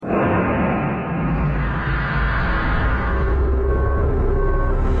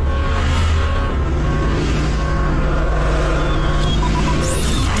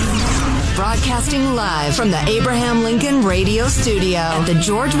Broadcasting live from the Abraham Lincoln Radio Studio at the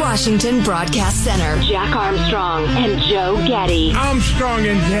George Washington Broadcast Center. Jack Armstrong and Joe Getty. Armstrong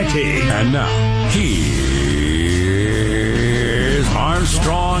and Getty. And now, here's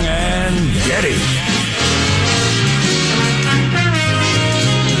Armstrong and Getty.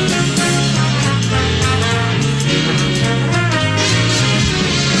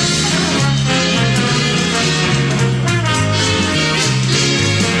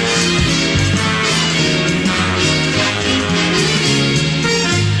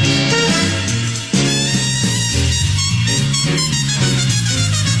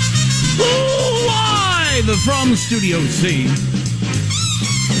 From Studio C,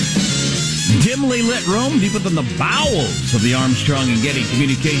 dimly lit room deep within the bowels of the Armstrong and Getty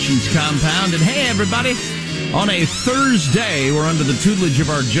Communications compound. And hey, everybody, on a Thursday, we're under the tutelage of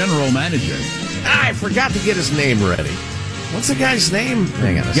our general manager. I forgot to get his name ready. What's the guy's name?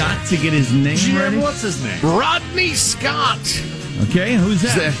 Hang on a second. Got to get his name ready? What's his name? Rodney Scott. Okay, who's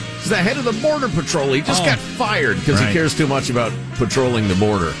that? He's the head of the Border Patrol. He just got fired because he cares too much about patrolling the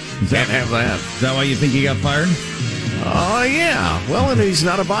border. Can't have that. Is that why you think he got fired? Oh, yeah. Well, and he's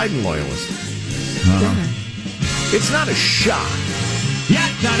not a Biden loyalist. It's not a shock. Yeah,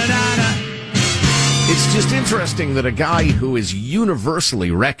 da-da-da-da. It's just interesting that a guy who is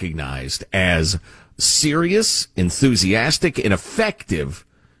universally recognized as serious, enthusiastic, and effective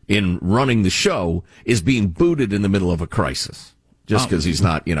in running the show is being booted in the middle of a crisis. Just because he's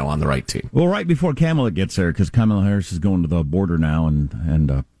not, on the right team. Well, right before Kamala gets there, because Kamala Harris is going to the border now,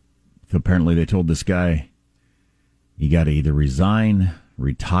 and apparently they told this guy, you got to either resign,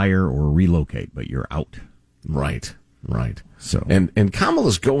 retire, or relocate, but you're out. Right. So and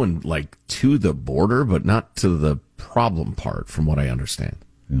Kamala's going to the border, but not to the problem part, from what I understand.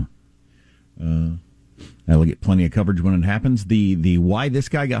 Yeah. That'll get plenty of coverage when it happens. The why this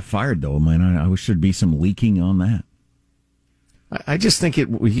guy got fired, though, man, I wish there'd be some leaking on that. I just think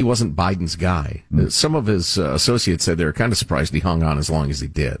he wasn't Biden's guy. Some of his associates said they were kind of surprised he hung on as long as he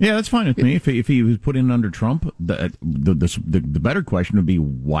did. Yeah, that's fine with me. If he was put in under Trump, the better question would be,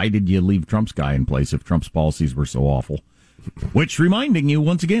 why did you leave Trump's guy in place if Trump's policies were so awful? Which, reminding you,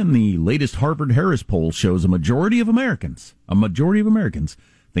 once again, the latest Harvard-Harris poll shows a majority of Americans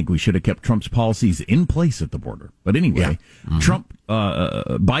think we should have kept Trump's policies in place at the border. But anyway,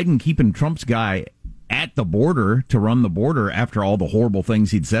 Biden keeping Trump's guy at the border to run the border after all the horrible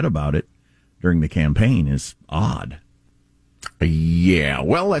things he'd said about it during the campaign is odd. Yeah,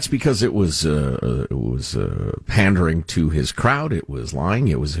 well, that's because it was pandering to his crowd. It was lying.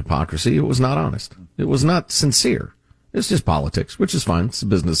 It was hypocrisy. It was not honest. It was not sincere. It's just politics, which is fine. It's the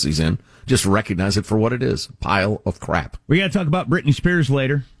business he's in. Just recognize it for what it is. A pile of crap. We got to talk about Britney Spears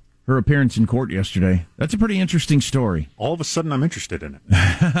later. Her appearance in court yesterday. That's a pretty interesting story. All of a sudden, I'm interested in it.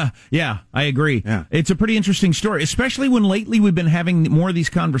 Yeah, I agree. Yeah. It's a pretty interesting story, especially when lately we've been having more of these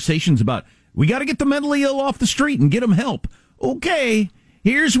conversations about, we got to get the mentally ill off the street and get them help. Okay,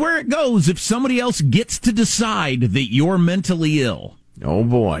 here's where it goes if somebody else gets to decide that you're mentally ill. Oh,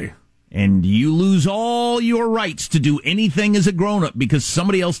 boy. And you lose all your rights to do anything as a grown-up because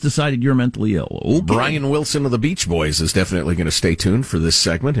somebody else decided you're mentally ill. Okay. Brian Wilson of the Beach Boys is definitely going to stay tuned for this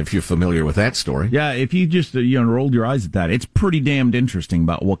segment, if you're familiar with that story. Yeah, if you just rolled your eyes at that, it's pretty damned interesting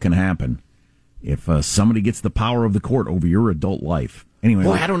about what can happen if somebody gets the power of the court over your adult life. Anyway,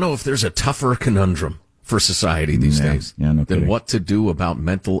 I don't know if there's a tougher conundrum for society these days than what to do about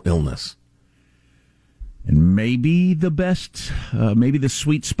mental illness. And maybe the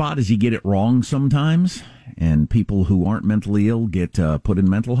sweet spot is you get it wrong sometimes, and people who aren't mentally ill get put in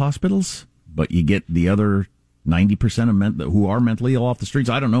mental hospitals, but you get the other 90% of who are mentally ill off the streets.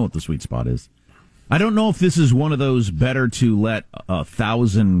 I don't know what the sweet spot is. I don't know if this is one of those better to let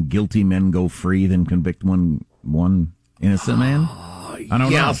 1,000 guilty men go free than convict one innocent man. I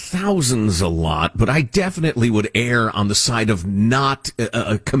don't know. Thousands a lot, but I definitely would err on the side of not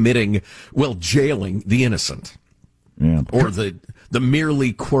jailing the innocent. Yeah. Or the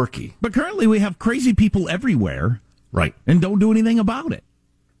merely quirky. But currently we have crazy people everywhere. Right. And don't do anything about it.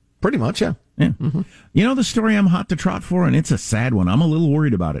 Pretty much, yeah. Mm-hmm. You know the story I'm hot to trot for, and it's a sad one. I'm a little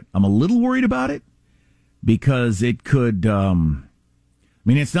worried about it. Because it could...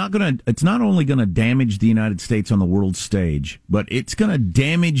 it's not only going to damage the United States on the world stage, but it's going to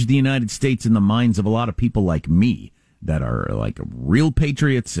damage the United States in the minds of a lot of people like me that are like real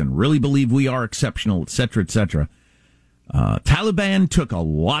patriots and really believe we are exceptional, et cetera, et cetera. Taliban took a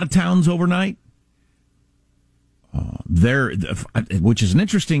lot of towns overnight. Which is an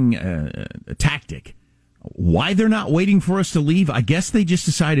interesting tactic. Why they're not waiting for us to leave? I guess they just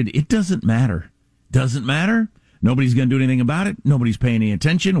decided it doesn't matter. Doesn't matter? Nobody's going to do anything about it. Nobody's paying any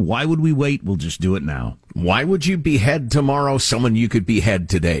attention. Why would we wait? We'll just do it now. Why would you behead tomorrow someone you could behead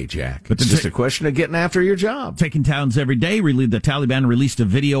today, Jack? It's just a question of getting after your job. Taking towns every day. The Taliban released a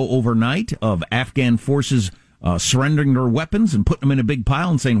video overnight of Afghan forces surrendering their weapons and putting them in a big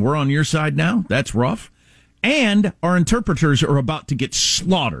pile and saying, we're on your side now. That's rough. And our interpreters are about to get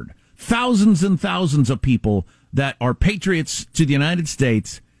slaughtered. Thousands and thousands of people that are patriots to the United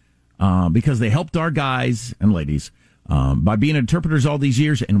States because they helped our guys and ladies by being interpreters all these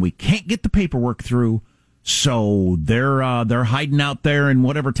years, and we can't get the paperwork through, so they're hiding out there in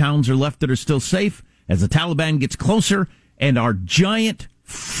whatever towns are left that are still safe as the Taliban gets closer, and our giant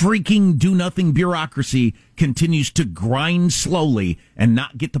freaking do-nothing bureaucracy continues to grind slowly and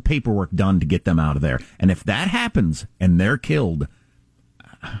not get the paperwork done to get them out of there. And if that happens and they're killed,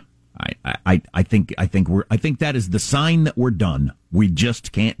 I think that is the sign that we're done. We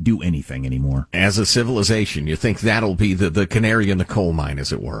just can't do anything anymore. As a civilization, you think that'll be the canary in the coal mine,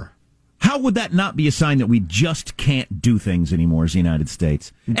 as it were. How would that not be a sign that we just can't do things anymore as the United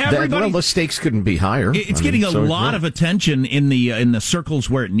States? The stakes couldn't be higher. It's getting a lot of attention in the circles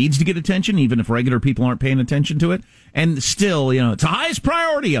where it needs to get attention, even if regular people aren't paying attention to it. And still, it's the highest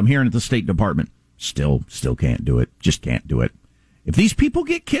priority. I'm hearing at the State Department. Still can't do it. Just can't do it. If these people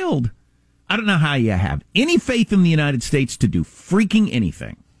get killed, I don't know how you have any faith in the United States to do freaking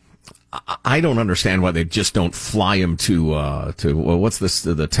anything. I don't understand why they just don't fly him to what's this,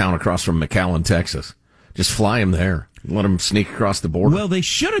 the town across from McAllen, Texas. Just fly him there. Let him sneak across the border. Well, they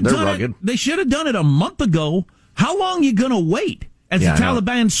should have done it. They should have done it a month ago. How long are you going to wait as the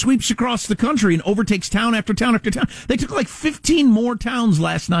Taliban sweeps across the country and overtakes town after town after town? They took like 15 more towns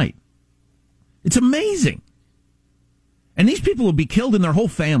last night. It's amazing. And these people will be killed and their whole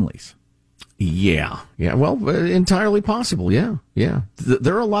families. Yeah. Well, entirely possible. Yeah.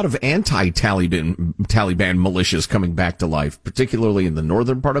 There are a lot of anti-Taliban militias coming back to life, particularly in the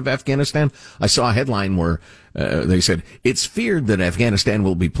northern part of Afghanistan. I saw a headline where they said it's feared that Afghanistan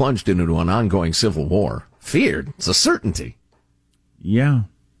will be plunged into an ongoing civil war. Feared? It's a certainty. Yeah.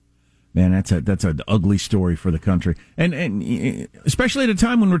 Man, that's an ugly story for the country, and especially at a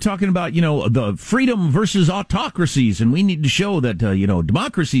time when we're talking about the freedom versus autocracies, and we need to show that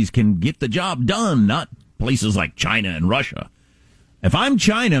democracies can get the job done, not places like China and Russia. If I'm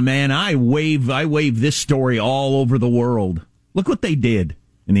China, man, I wave this story all over the world. Look what they did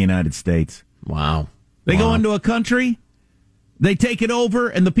in the United States. Wow, they go into a country, they take it over,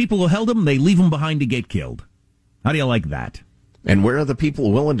 and the people who held them, they leave them behind to get killed. How do you like that? And where are the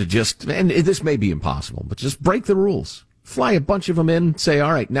people willing to just, and this may be impossible, but just break the rules? Fly a bunch of them in, say,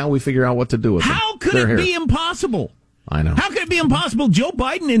 all right, now we figure out what to do with them. How could it be impossible? I know. How could it be impossible? Joe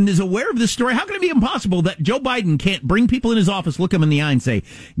Biden is aware of this story. How can it be impossible that Joe Biden can't bring people in his office, look them in the eye and say,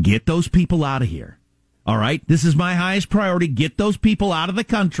 get those people out of here? All right, this is my highest priority. Get those people out of the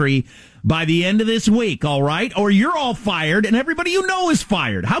country by the end of this week, all right? Or you're all fired and everybody you know is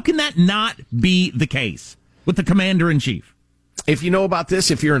fired. How can that not be the case with the commander-in-chief? If you know about this,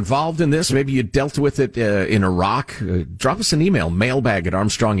 if you're involved in this, maybe you dealt with it in Iraq, drop us an email,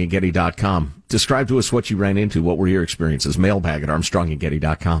 mailbag@armstrongandgetty.com. Describe to us what you ran into. What were your experiences?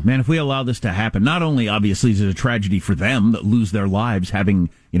 Mailbag@armstrongandgetty.com. Man, if we allow this to happen, not only obviously is it a tragedy for them that lose their lives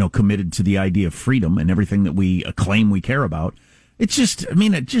having, committed to the idea of freedom and everything that we claim we care about, it just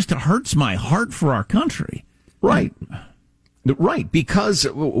hurts my heart for our country. Right. Right. Because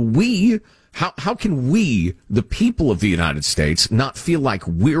How can we, the people of the United States, not feel like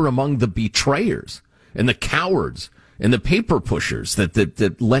we're among the betrayers and the cowards and the paper pushers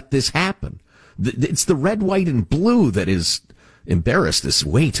that let this happen? It's the red, white, and blue that is embarrassed. Is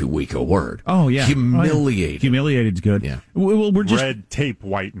way too weak a word. Oh, yeah. Humiliated. Humiliated's good. Yeah. Well, we're just red tape,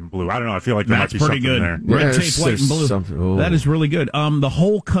 white, and blue. I don't know. I feel like there might that's be pretty something good. there. Red tape, white, and blue. That is really good. The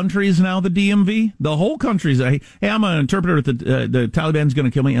whole country is now the DMV. The whole country is. Hey, I'm an interpreter. The Taliban's going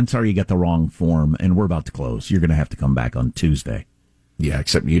to kill me. I'm sorry, you got the wrong form, and we're about to close. You're going to have to come back on Tuesday. Yeah,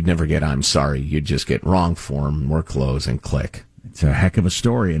 except you'd never get I'm sorry. You'd just get wrong form, we're closed, and click. It's a heck of a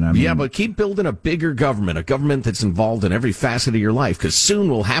story, and yeah, but keep building a bigger government, a government that's involved in every facet of your life, because soon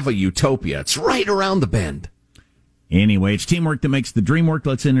we'll have a utopia. It's right around the bend. Anyway, it's teamwork that makes the dream work.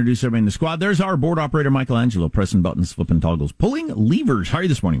 Let's introduce everybody in the squad. There's our board operator, Michelangelo, pressing buttons, flipping toggles, pulling levers. How are you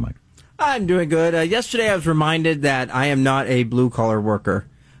this morning, Mike? I'm doing good. Yesterday I was reminded that I am not a blue-collar worker.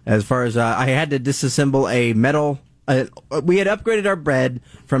 As far as I had to disassemble a metal... we had upgraded our bed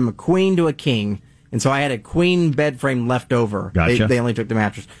from a queen to a king, and so I had a queen bed frame left over. Gotcha. They only took the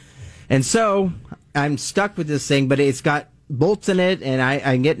mattress. And so I'm stuck with this thing, but it's got bolts in it, and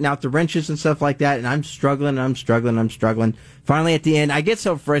I'm getting out the wrenches and stuff like that, and I'm struggling. Finally, at the end, I get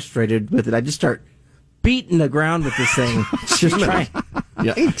so frustrated with it, I just start beating the ground with this thing, just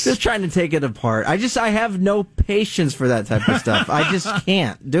trying to take it apart. I have no patience for that type of stuff. I just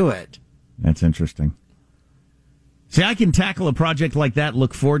can't do it. That's interesting. See, I can tackle a project like that,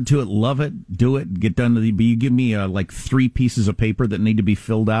 look forward to it, love it, do it, get done to you give me like 3 pieces of paper that need to be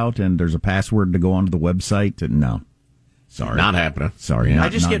filled out, and there's a password to go onto the website. And no, sorry, not happening. Sorry, I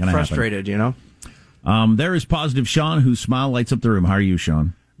just get frustrated. There is Positive Sean, whose smile lights up the room. How are you,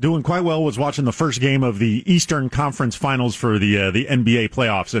 Sean? Doing quite well. Was watching the first game of the Eastern Conference Finals for the NBA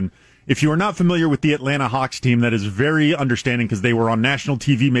playoffs, and if you are not familiar with the Atlanta Hawks team, that is very understanding because they were on national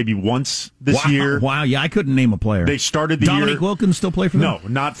TV maybe once this year. Wow, yeah, I couldn't name a player. They started the Dominique Wilkins still play for them? No,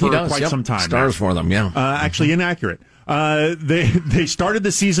 not for quite some time. Stars for them, yeah. Actually inaccurate. They started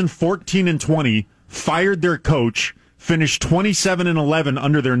the season 14-20, fired their coach, finished 27-11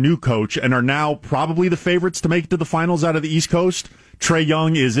 under their new coach, and are now probably the favorites to make it to the finals out of the East Coast. Trae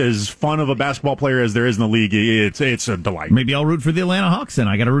Young is as fun of a basketball player as there is in the league. It's a delight. Maybe I'll root for the Atlanta Hawks then.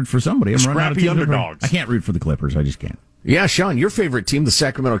 I got to root for somebody. I'm Scrappy underdogs. I can't root for the Clippers. I just can't. Yeah, Sean, your favorite team, the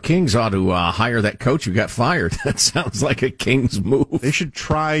Sacramento Kings, ought to hire that coach who got fired. That sounds like a Kings move. They should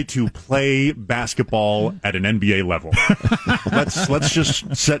try to play basketball at an NBA level. Let's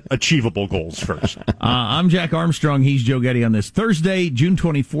just set achievable goals first. I'm Jack Armstrong. He's Joe Getty on this Thursday, June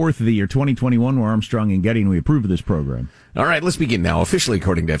 24th of the year 2021. We're Armstrong and Getty, and we approve of this program. All right, let's begin now. Officially,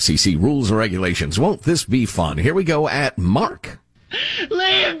 according to FCC rules and regulations. Won't this be fun? Here we go at Mark.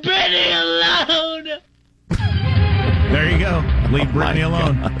 Leave Brittany alone! There you go. Leave Brittany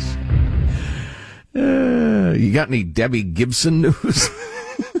alone. You got any Debbie Gibson news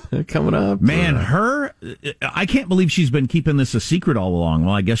coming up? Man, I can't believe she's been keeping this a secret all along.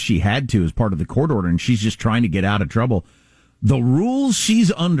 Well, I guess she had to as part of the court order, and she's just trying to get out of trouble. The rules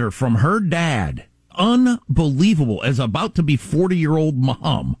she's under from her dad, unbelievable, as about to be 40-year-old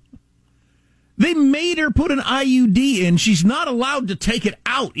mom. They made her put an IUD in. She's not allowed to take it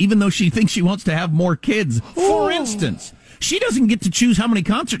out, even though she thinks she wants to have more kids. For instance, she doesn't get to choose how many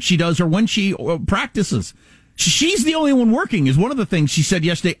concerts she does or when she practices. She's the only one working, is one of the things she said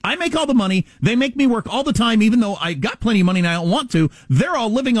yesterday. I make all the money. They make me work all the time, even though I got plenty of money and I don't want to. They're all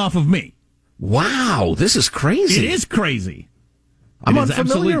living off of me. Wow, this is crazy. It is crazy. I'm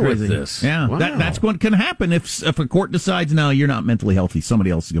unfamiliar with this. Yeah, wow. That's what can happen if a court decides, no, you're not mentally healthy. Somebody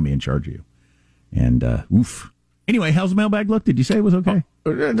else is going to be in charge of you. And, oof. Anyway, how's the mailbag look? Did you say it was okay?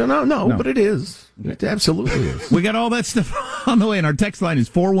 No, but it is. It absolutely is. We got all that stuff on the way, and our text line is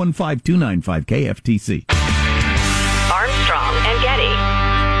 415-295-KFTC. Armstrong and Getty.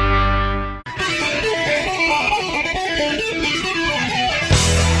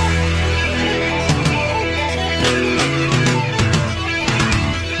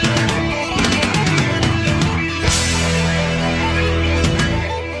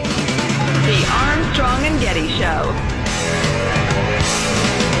 Armstrong and Getty Show.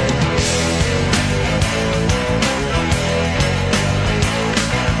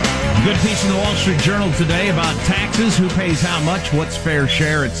 Good piece in the Wall Street Journal today about taxes, who pays how much, what's fair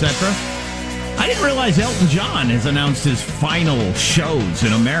share, etc. I didn't realize Elton John has announced his final shows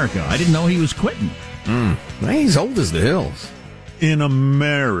in America. I didn't know he was quitting. He's old as the hills. In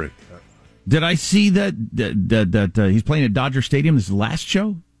America. Did I see that he's playing at Dodger Stadium? This is the last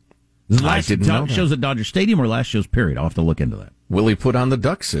show? I didn't know that. Shows at Dodger Stadium or last shows, period? I'll have to look into that. Will he put on the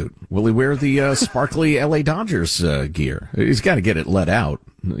duck suit? Will he wear the sparkly L.A. Dodgers gear? He's got to get it let out,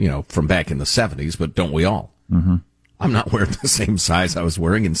 from back in the 70s, but don't we all? Mm-hmm. I'm not wearing the same size I was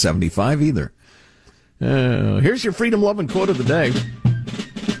wearing in 75 either. Here's your freedom-loving quote of the day.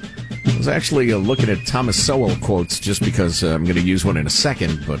 I was actually looking at Thomas Sowell quotes just because I'm going to use one in a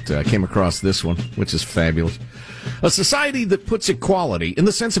second, but I came across this one, which is fabulous. A society that puts equality, in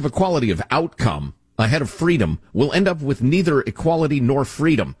the sense of equality of outcome, ahead of freedom, will end up with neither equality nor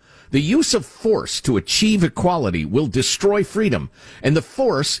freedom. The use of force to achieve equality will destroy freedom, and the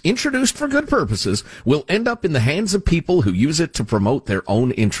force, introduced for good purposes, will end up in the hands of people who use it to promote their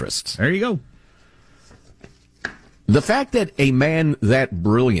own interests. There you go. The fact that a man that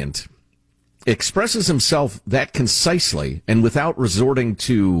brilliant expresses himself that concisely and without resorting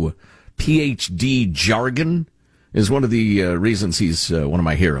to PhD jargon is one of the reasons he's one of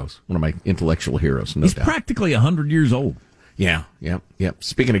my heroes, one of my intellectual heroes, no doubt. He's practically 100 years old. Yeah.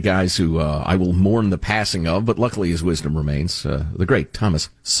 Speaking of guys who I will mourn the passing of, but luckily his wisdom remains, the great Thomas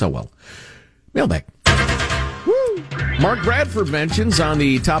Sowell. Mailbag. Woo! Mark Bradford mentions on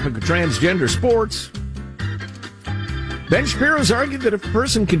the topic of transgender sports. Ben Shapiro's argued that if a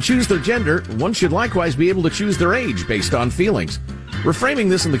person can choose their gender, one should likewise be able to choose their age based on feelings. Reframing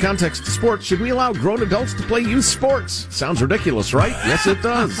this in the context of sports, should we allow grown adults to play youth sports? Sounds ridiculous, right? Yes, it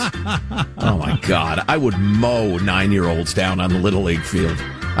does. Oh, my God. I would mow 9-year-olds down on the Little League field.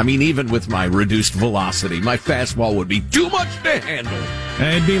 I mean, even with my reduced velocity, my fastball would be too much to handle.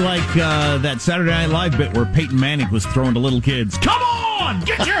 It'd be like that Saturday Night Live bit where Peyton Manning was throwing to little kids. Come on!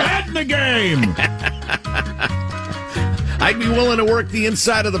 Get your head in the game! I'd be willing to work the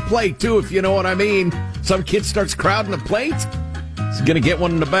inside of the plate, too, if you know what I mean. Some kid starts crowding the plate, he's going to get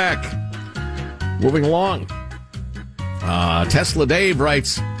one in the back. Moving along. Tesla Dave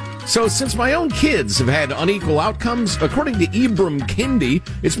writes, so since my own kids have had unequal outcomes, according to Ibram Kendi,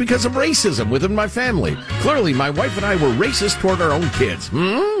 it's because of racism within my family. Clearly, my wife and I were racist toward our own kids.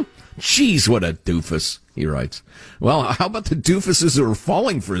 Jeez, what a doofus, he writes. Well, how about the doofuses who are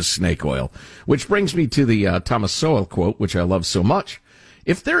falling for his snake oil? Which brings me to the Thomas Sowell quote, which I love so much.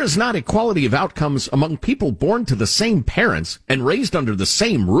 If there is not equality of outcomes among people born to the same parents and raised under the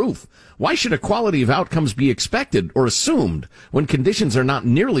same roof, why should equality of outcomes be expected or assumed when conditions are not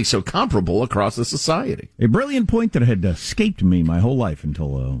nearly so comparable across the society? A brilliant point that had escaped me my whole life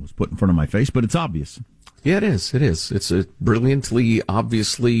until it was put in front of my face, but it's obvious. Yeah, it is. It is. It's a brilliantly,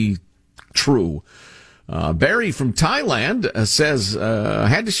 obviously true. Barry from Thailand says, I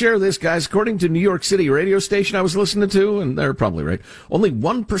had to share this, guys. According to New York City radio station I was listening to, and they're probably right, only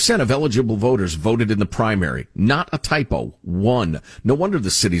 1% of eligible voters voted in the primary. Not a typo. 1. No wonder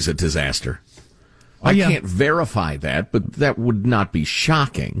the city's a disaster. I can't verify that, but that would not be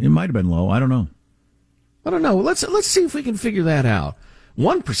shocking. It might have been low. I don't know. Let's see if we can figure that out.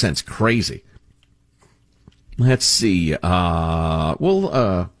 1%'s crazy. Let's see.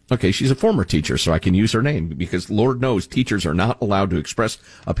 Okay, she's a former teacher, so I can use her name because Lord knows teachers are not allowed to express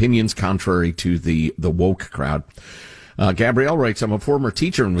opinions contrary to the woke crowd. Gabrielle writes, I'm a former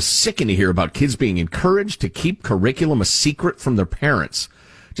teacher and was sickened to hear about kids being encouraged to keep curriculum a secret from their parents.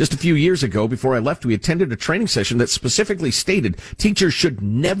 Just a few years ago, before I left, we attended a training session that specifically stated teachers should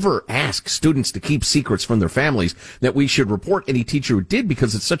never ask students to keep secrets from their families, that we should report any teacher who did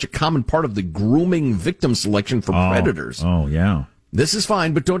because it's such a common part of the grooming victim selection for predators. Oh, yeah. This is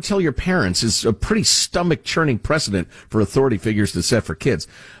fine, but don't tell your parents is a pretty stomach-churning precedent for authority figures to set for kids.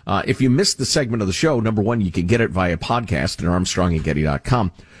 If you missed the segment of the show, number one, you can get it via podcast at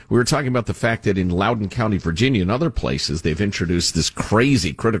ArmstrongandGetty.com. We were talking about the fact that in Loudoun County, Virginia, and other places, they've introduced this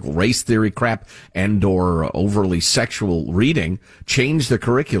crazy critical race theory crap and or overly sexual reading, changed the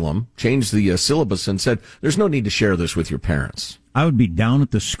curriculum, changed the syllabus, and said, there's no need to share this with your parents. I would be down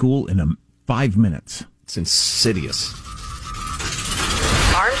at the school in 5 minutes. It's insidious.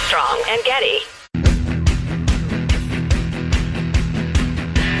 Armstrong and Getty.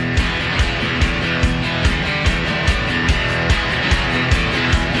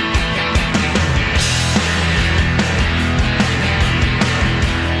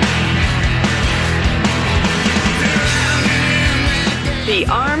 The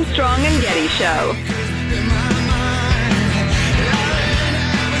Armstrong and Getty Show.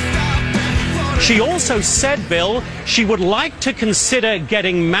 She also said, Bill, she would like to consider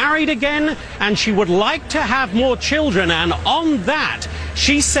getting married again and she would like to have more children. And on that,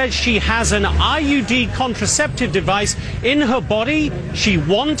 she says she has an IUD contraceptive device in her body. She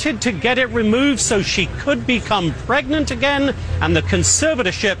wanted to get it removed so she could become pregnant again, and the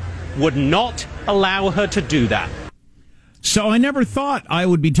conservatorship would not allow her to do that. So I never thought I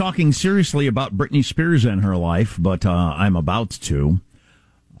would be talking seriously about Britney Spears and her life, but I'm about to.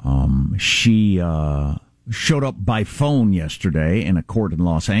 She showed up by phone yesterday in a court in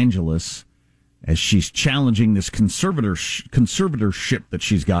Los Angeles as she's challenging this conservatorship that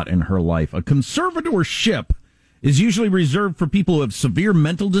she's got in her life. A conservatorship is usually reserved for people who have severe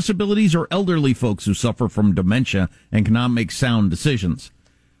mental disabilities or elderly folks who suffer from dementia and cannot make sound decisions.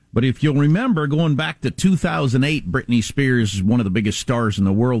 But if you'll remember, going back to 2008, Britney Spears, one of the biggest stars in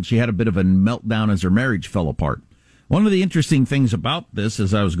the world, she had a bit of a meltdown as her marriage fell apart. One of the interesting things about this,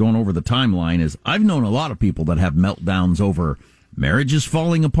 as I was going over the timeline, is I've known a lot of people that have meltdowns over marriages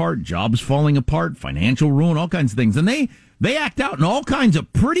falling apart, jobs falling apart, financial ruin, all kinds of things. And they act out in all kinds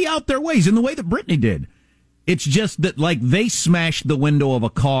of pretty out there ways, in the way that Britney did. It's just that, like, they smashed the window of a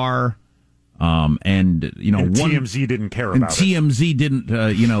car, and TMZ didn't care about it. TMZ didn't,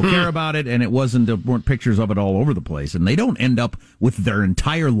 care about it, and it weren't pictures of it all over the place. And they don't end up with their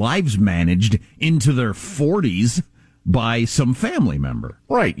entire lives managed into their 40s by some family member.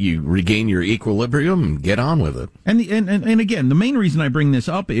 Right. You regain your equilibrium and get on with it. And again, the main reason I bring this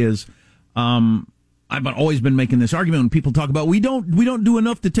up is, I've always been making this argument when people talk about we don't do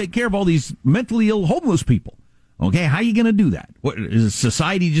enough to take care of all these mentally ill homeless people. Okay, how are you going to do that? What, is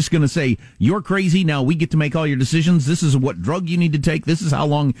society just going to say, you're crazy, now we get to make all your decisions? This is what drug you need to take? This is how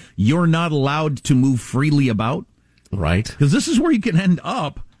long you're not allowed to move freely about? Right. Because this is where you can end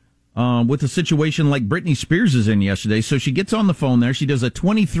up with a situation like Britney Spears is in yesterday. So she gets on the phone there. She does a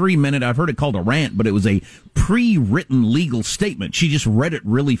 23-minute, I've heard it called a rant, but it was a pre-written legal statement. She just read it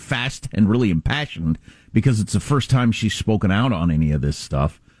really fast and really impassioned because it's the first time she's spoken out on any of this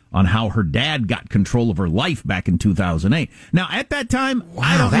stuff, on how her dad got control of her life back in 2008. Now, at that time,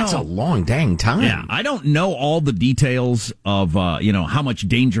 I don't know. That's a long dang time. Yeah, I don't know all the details of, how much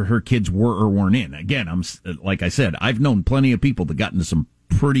danger her kids were or weren't in. Again, like I said, I've known plenty of people that got into some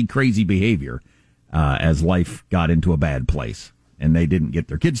pretty crazy behavior as life got into a bad place, and they didn't get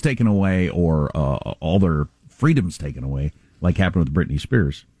their kids taken away or all their freedoms taken away, like happened with Britney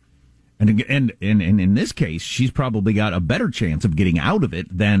Spears. And in this case, she's probably got a better chance of getting out of it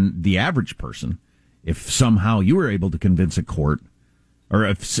than the average person. If somehow you were able to convince a court, or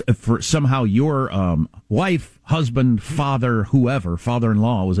if somehow your wife, husband, father, whoever,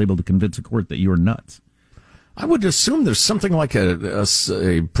 father-in-law was able to convince a court that you were nuts. I would assume there's something like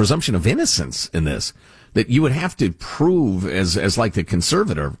a presumption of innocence in this, that you would have to prove as like the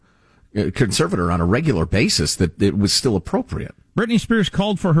conservator on a regular basis that it was still appropriate. Britney Spears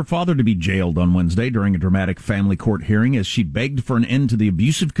called for her father to be jailed on Wednesday during a dramatic family court hearing as she begged for an end to the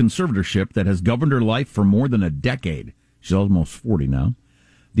abusive conservatorship that has governed her life for more than a decade. She's almost 40 now.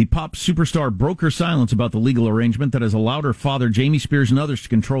 The pop superstar broke her silence about the legal arrangement that has allowed her father, Jamie Spears, and others to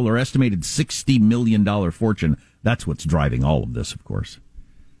control her estimated $60 million fortune. That's what's driving all of this, of course.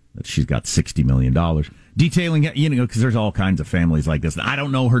 That she's got $60 million. Detailing, because there's all kinds of families like this. I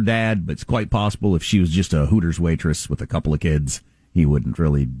don't know her dad, but it's quite possible if she was just a Hooters waitress with a couple of kids, he wouldn't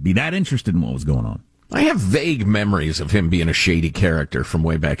really be that interested in what was going on. I have vague memories of him being a shady character from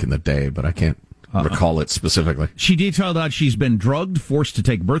way back in the day, but I can't recall it specifically. She detailed out she's been drugged, forced to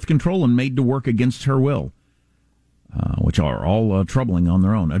take birth control, and made to work against her will, which are all troubling on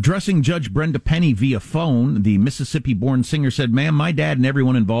their own. Addressing Judge Brenda Penny via phone, the Mississippi-born singer said, "Ma'am, my dad and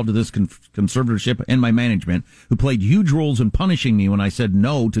everyone involved in this conservatorship and my management, who played huge roles in punishing me when I said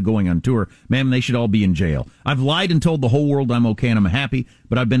no to going on tour, ma'am, they should all be in jail. I've lied and told the whole world I'm okay and I'm happy,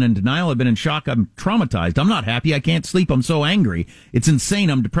 but I've been in denial, I've been in shock, I'm traumatized. I'm not happy, I can't sleep, I'm so angry. It's insane,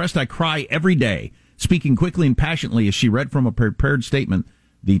 I'm depressed, I cry every day." Speaking quickly and passionately as she read from a prepared statement,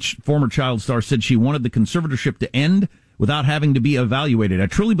 the former child star said she wanted the conservatorship to end without having to be evaluated. "I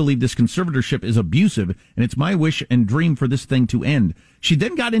truly believe this conservatorship is abusive, and it's my wish and dream for this thing to end." She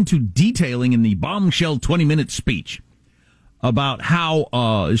then got into detailing in the bombshell 20-minute speech about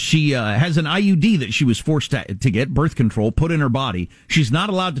how she has an IUD that she was forced to get, birth control, put in her body. She's not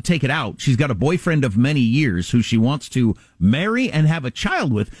allowed to take it out. She's got a boyfriend of many years who she wants to marry and have a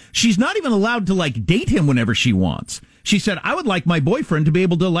child with. She's not even allowed to, date him whenever she wants. She said, "I would like my boyfriend to be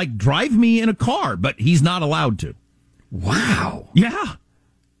able to, drive me in a car, but he's not allowed to." Wow. Yeah.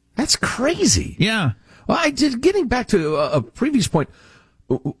 That's crazy. Yeah. Well, getting back to a previous point,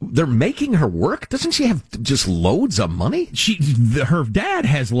 they're making her work? Doesn't she have just loads of money? Her dad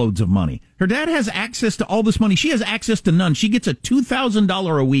has loads of money. Her dad has access to all this money. She has access to none. She gets a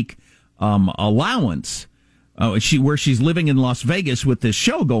 $2,000 a week allowance where she's living in Las Vegas with this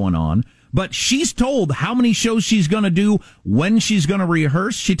show going on. But she's told how many shows she's going to do, when she's going to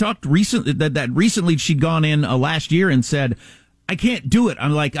rehearse. She talked recently that recently she'd gone in last year and said, "I can't do it.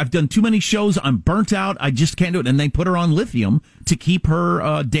 I've done too many shows. I'm burnt out. I just can't do it." And they put her on lithium to keep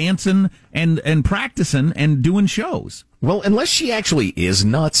her dancing and practicing and doing shows. Well, unless she actually is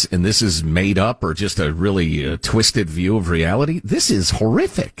nuts and this is made up or just a really twisted view of reality, this is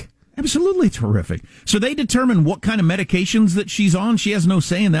horrific. Absolutely terrific. So they determine what kind of medications that she's on. She has no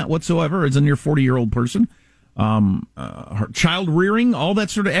say in that whatsoever as a near 40-year-old person. Her child rearing, all that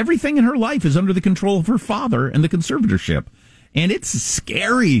sort of everything in her life is under the control of her father and the conservatorship. And it's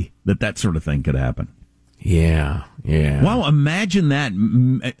scary that sort of thing could happen. Yeah. Well, imagine that.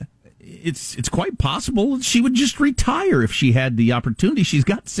 It's quite possible she would just retire if she had the opportunity. She's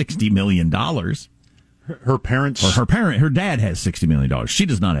got $60 million. Her parents... Her dad has $60 million. She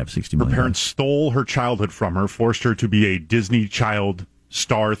does not have $60 million. Her parents stole her childhood from her, forced her to be a Disney child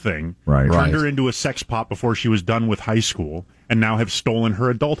star thing, turned her into a sex pot before she was done with high school, and now have stolen her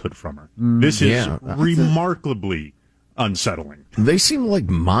adulthood from her. This is remarkably unsettling. They seem like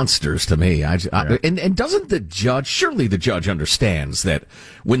monsters to me. And doesn't the judge, surely the judge understands that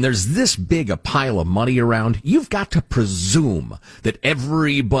when there's this big a pile of money around, you've got to presume that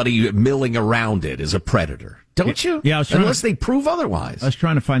everybody milling around it is a predator. don't you? Yeah, unless they prove otherwise. I was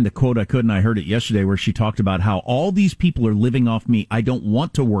trying to find the quote. I couldn't. I heard it yesterday where she talked about how all these people are living off me. I don't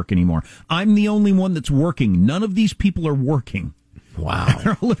want to work anymore. I'm the only one that's working. None of these people are working. Wow.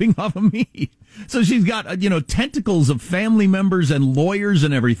 They're all living off of me. So she's got, tentacles of family members and lawyers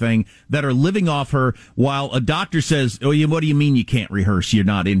and everything that are living off her while a doctor says, oh, what do you mean you can't rehearse? You're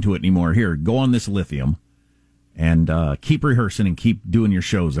not into it anymore. Here, go on this lithium and keep rehearsing and keep doing your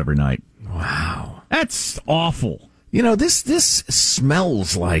shows every night. Wow. That's awful. This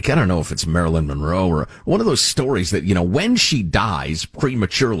smells like, I don't know if it's Marilyn Monroe or one of those stories that, when she dies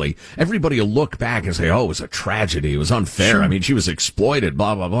prematurely, everybody will look back and say, oh, it was a tragedy. It was unfair. Sure. I mean, she was exploited,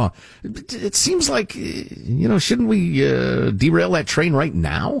 blah, blah, blah. It seems like, shouldn't we derail that train right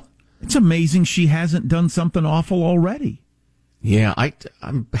now? It's amazing she hasn't done something awful already. Yeah,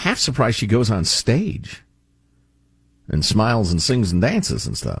 I'm half surprised she goes on stage and smiles and sings and dances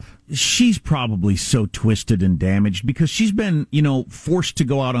and stuff. She's probably so twisted and damaged because she's been, forced to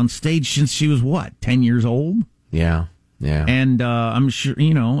go out on stage since she was 10 years old? Yeah. And I'm sure,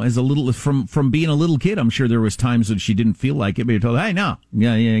 as a little from being a little kid, I'm sure there was times that she didn't feel like it, but you told her, hey, no,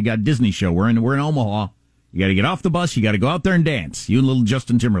 you got a Disney show. We're in Omaha. You got to get off the bus. You got to go out there and dance. You and little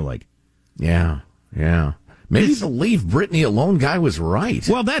Justin Timberlake. Yeah. Maybe the leave Britney alone guy was right.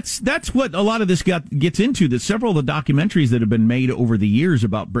 Well, that's what a lot of this gets into. That several of the documentaries that have been made over the years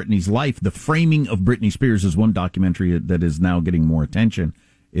about Britney's life, the framing of Britney Spears is one documentary that is now getting more attention.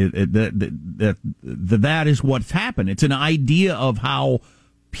 That is what's happened. It's an idea of how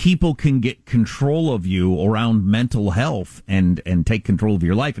people can get control of you around mental health and take control of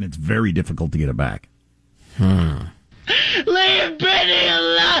your life, and it's very difficult to get it back. Leave Britney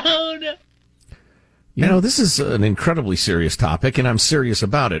alone! This is an incredibly serious topic, and I'm serious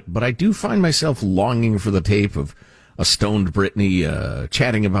about it, but I do find myself longing for the tape of a stoned Britney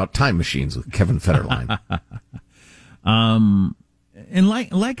chatting about time machines with Kevin Federline. And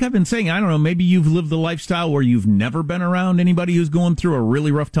like I've been saying, I don't know, maybe you've lived the lifestyle where you've never been around anybody who's going through a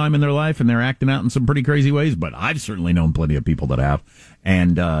really rough time in their life and they're acting out in some pretty crazy ways, but I've certainly known plenty of people that have.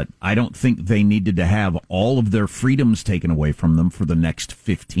 And I don't think they needed to have all of their freedoms taken away from them for the next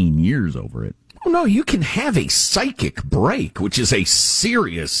 15 years over it. Oh, no, you can have a psychic break, which is a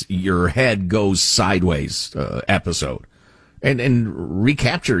serious your head goes sideways episode, and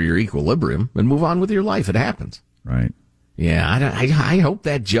recapture your equilibrium and move on with your life. It happens. Right. Yeah, I hope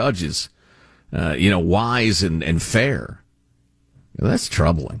that judge is, wise and fair. That's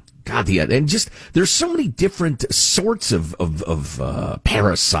troubling. God, and just there's so many different sorts of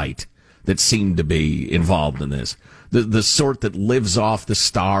parasite that seem to be involved in this. The sort that lives off the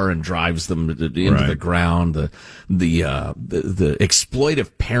star and drives them into the ground. The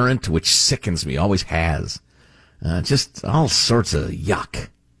exploitive parent, which sickens me, always has. Just all sorts of yuck.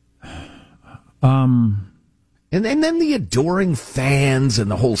 And then the adoring fans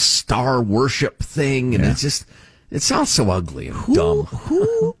and the whole star worship thing, and it's all so ugly and dumb.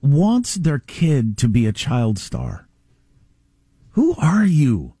 Who wants their kid to be a child star? Who are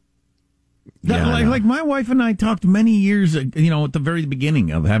you? Like my wife and I talked many years, at the very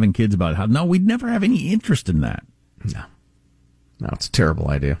beginning of having kids about how, no, we'd never have any interest in that. No, it's a terrible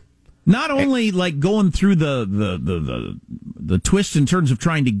idea. Not only like going through the twists and turns of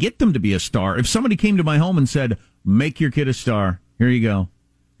trying to get them to be a star. If somebody came to my home and said, make your kid a star, here you go.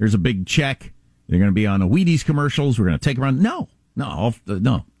 Here's a big check. They're going to be on a Wheaties commercials. We're going to take them around.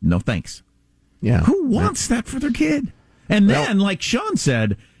 No, thanks. Yeah. Who wants that for their kid? And then, like Sean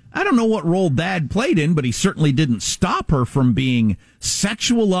said, I don't know what role Dad played in, but he certainly didn't stop her from being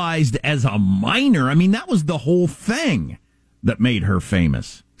sexualized as a minor. I mean, that was the whole thing that made her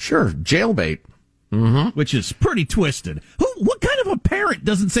famous. Sure, jailbait. Mm-hmm. Which is pretty twisted. What kind of a parent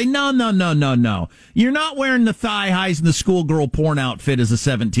doesn't say, no, you're not wearing the thigh highs and the schoolgirl porn outfit as a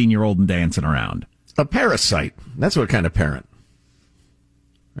 17-year-old and dancing around? A parasite. That's what kind of parent.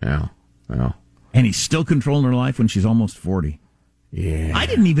 Yeah. And he's still controlling her life when she's almost 40. Yeah. I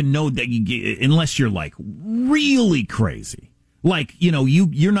didn't even know that unless you're like really crazy. Like,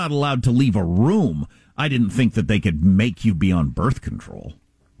 you're not allowed to leave a room. I didn't think that they could make you be on birth control.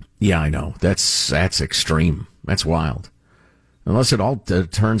 Yeah, I know. That's extreme. That's wild. Unless it all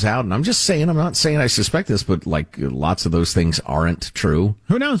turns out, and I'm not saying I suspect this, but like lots of those things aren't true.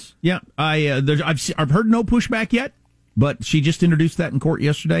 Who knows? Yeah, I've heard no pushback yet, but she just introduced that in court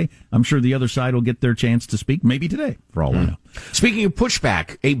yesterday. I'm sure the other side will get their chance to speak, maybe today, for all I know. Speaking of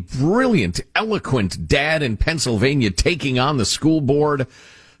pushback, a brilliant, eloquent dad in Pennsylvania taking on the school board.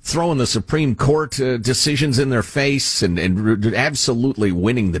 throwing the Supreme Court decisions in their face and absolutely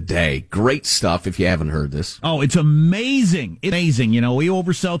winning the day. Great stuff if you haven't heard this. Oh, it's amazing. It's amazing. You know, we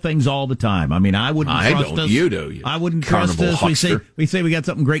oversell things all the time. I mean, I wouldn't trust us. You do. You I wouldn't trust us. Huckster. We say we got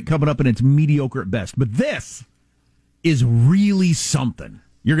something great coming up and it's mediocre at best. But this is really something.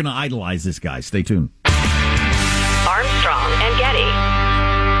 You're going to idolize this guy. Stay tuned. Armstrong and Getty.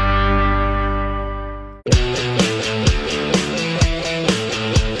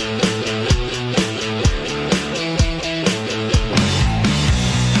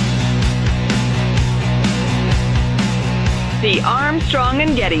 The Armstrong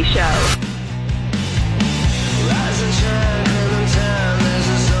and Getty Show.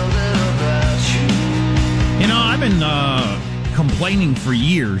 You know, I've been complaining for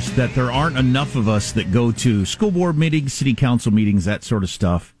years that there aren't enough of us that go to school board meetings, city council meetings, that sort of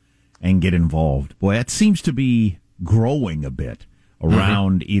stuff, and get involved. Boy, that seems to be growing a bit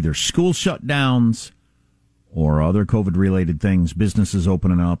around either school shutdowns or other COVID-related things, businesses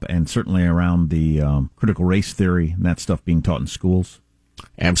opening up, and certainly around the critical race theory and that stuff being taught in schools.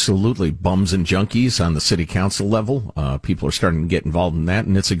 Absolutely. Bums and junkies on the city council level. People are starting to get involved in that,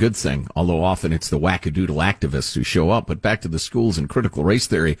 and it's a good thing, although often it's the wackadoodle activists who show up. But back to the schools and critical race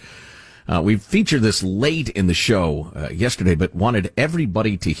theory. We featured this late in the show yesterday, but wanted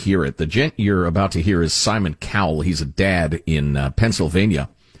everybody to hear it. The gent you're about to hear is Simon Cowell. He's a dad in Pennsylvania,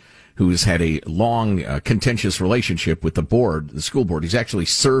 who's had a long, contentious relationship with the board, the school board. He's actually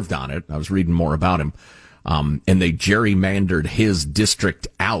served on it. I was reading more about him. And they gerrymandered his district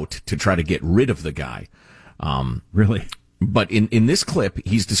out to try to get rid of the guy. Really? But in this clip,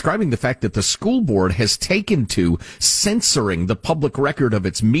 he's describing the fact that the school board has taken to censoring the public record of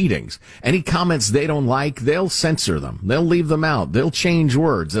its meetings. Any comments they don't like, they'll censor them. They'll leave them out. They'll change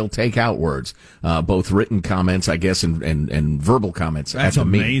words. They'll take out words. Both written comments, I guess, and verbal comments. That's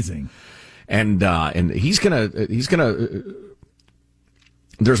amazing. And he's gonna,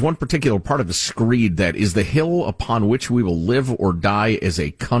 there's one particular part of the screed that is the hill upon which we will live or die as a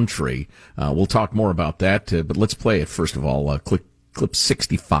country. We'll talk more about that, but let's play it first of all. Clip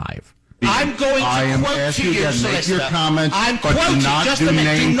 65. I'm going to quote to you, Solicitor. Make your comments, I'm but quoting, do not just do a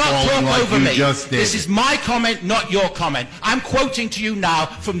minute, name do not calling talk like over you me. just did. This is my comment, not your comment. I'm quoting to you now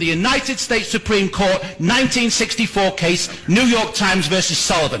from the United States Supreme Court 1964 case, New York Times versus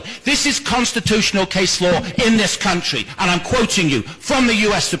Sullivan. This is constitutional case law in this country, and I'm quoting you from the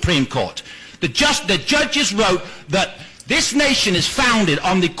U.S. Supreme Court. The judges wrote that this nation is founded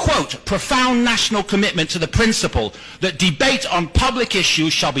on the, quote, profound national commitment to the principle that debate on public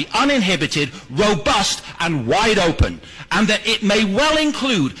issues shall be uninhibited, robust, and wide open, and that it may well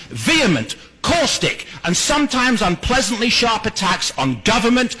include vehement, caustic, and sometimes unpleasantly sharp attacks on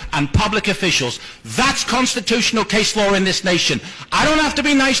government and public officials. That's constitutional case law in this nation. I don't have to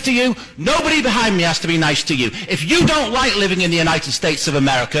be nice to you. Nobody behind me has to be nice to you. If you don't like living in the United States of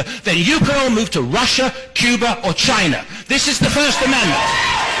America, then you can all move to Russia, Cuba, or China. This is the First Amendment.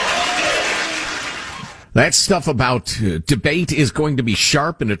 That stuff about debate is going to be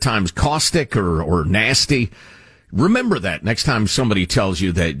sharp and at times caustic or nasty. Remember that next time somebody tells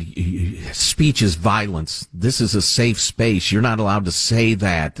you that speech is violence. This is a safe space. You're not allowed to say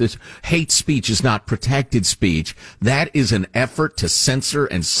that. This hate speech is not protected speech. That is an effort to censor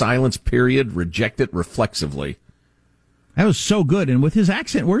and silence, period. Reject it reflexively. That was so good. And with his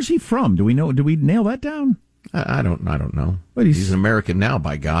accent, where's he from? Do we nail that down? I don't know. But he's an American now,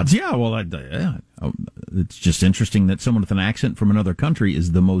 by God. Yeah, well, it's just interesting that someone with an accent from another country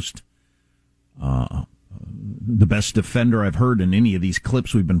is the most, the best defender I've heard in any of these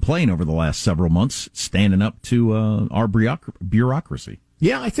clips we've been playing over the last several months, standing up to our bureaucracy.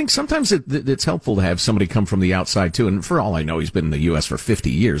 Yeah, I think sometimes it's helpful to have somebody come from the outside, too. And for all I know, he's been in the U.S. for 50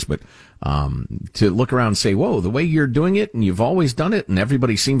 years. But to look around and say, whoa, the way you're doing it and you've always done it and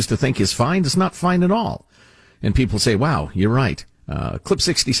everybody seems to think is fine, is not fine at all. And people say, wow, you're right. Clip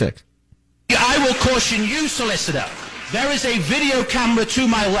 66. I will caution you, Solicitor. There is a video camera to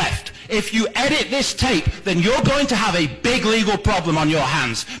my left. If you edit this tape, then you're going to have a big legal problem on your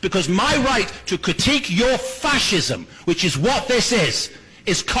hands, because my right to critique your fascism, which is what this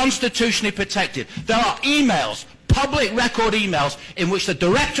is constitutionally protected. There are emails, public record emails, in which the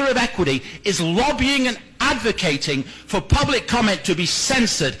Director of Equity is lobbying and advocating for public comment to be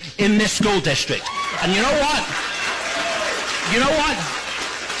censored in this school district. And you know what?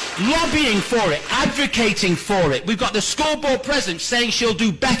 Lobbying for it, advocating for it. We've got the school board president saying she'll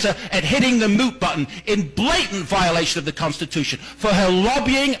do better at hitting the mute button in blatant violation of the Constitution for her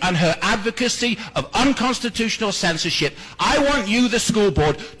lobbying and her advocacy of unconstitutional censorship. I want you, the school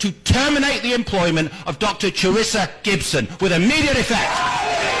board, to terminate the employment of Dr. Charissa Gibson with immediate effect.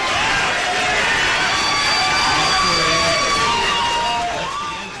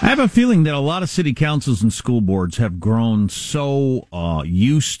 I have a feeling that a lot of city councils and school boards have grown so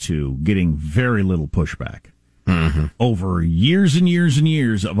used to getting very little pushback over years and years and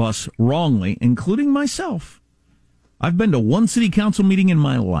years of us wrongly, including myself. I've been to one city council meeting in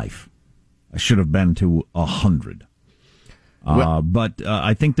my life. I should have been to 100. But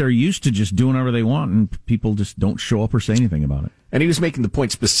I think they're used to just doing whatever they want, and people just don't show up or say anything about it. And he was making the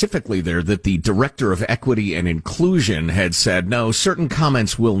point specifically there that the director of equity and inclusion had said, no, certain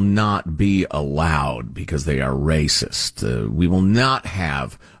comments will not be allowed because they are racist. We will not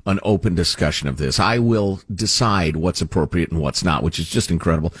have an open discussion of this. I will decide what's appropriate and what's not, which is just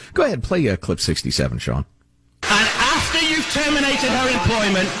incredible. Go ahead, play clip 67, Sean. And after you've terminated her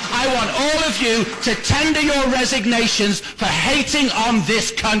employment, I want all of you to tender your resignations for hating on this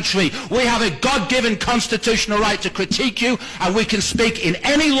country. We have a God-given constitutional right to critique you, and we can speak in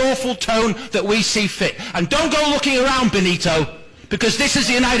any lawful tone that we see fit. And don't go looking around, Benito, because this is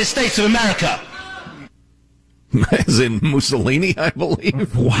the United States of America. As in Mussolini, I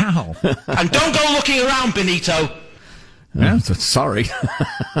believe. Wow. And don't go looking around, Benito. Yeah, sorry.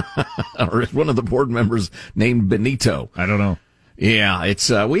 Or one of the board members named Benito. I don't know. Yeah, it's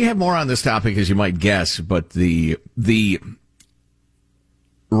we have more on this topic, as you might guess, but the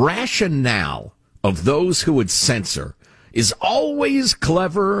rationale of those who would censor is always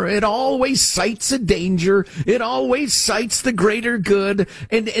clever. It always cites a danger. It always cites the greater good.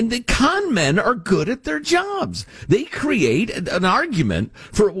 And the con men are good at their jobs. They create an argument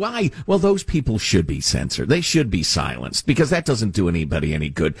for why, well, those people should be censored. They should be silenced because that doesn't do anybody any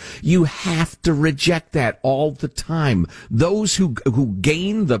good. You have to reject that all the time. Those who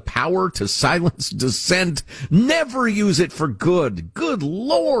gain the power to silence dissent never use it for good. Good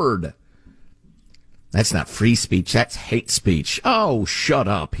Lord. That's not free speech. That's hate speech. Oh, shut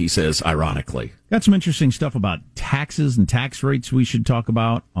up, he says, ironically. Got some interesting stuff about taxes and tax rates we should talk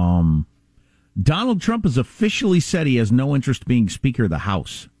about. Donald Trump has officially said he has no interest in being Speaker of the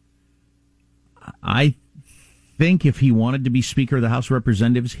House. I think if he wanted to be Speaker of the House of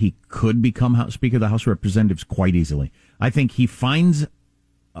Representatives, he could become Speaker of the House of Representatives quite easily. I think he finds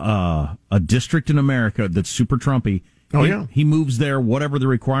a district in America that's super Trumpy. He moves there, whatever the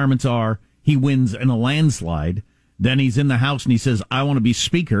requirements are. He wins in a landslide. Then he's in the House and he says, I want to be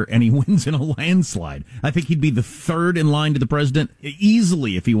Speaker, and he wins in a landslide. I think he'd be the third in line to the president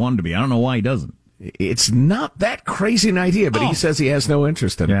easily if he wanted to be. I don't know why he doesn't. It's not that crazy an idea, but he says he has no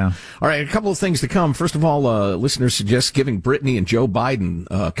interest in it. Yeah. All right, a couple of things to come. First of all, listeners suggest giving Brittany and Joe Biden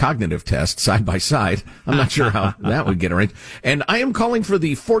cognitive tests side by side. I'm not sure how that would get arranged. And I am calling for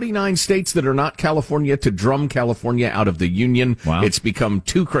the 49 states that are not California to drum California out of the union. Wow. It's become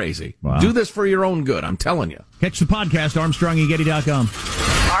too crazy. Wow. Do this for your own good, I'm telling you. Catch the podcast, ArmstrongandGetty.com.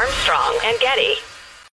 Armstrong and Getty.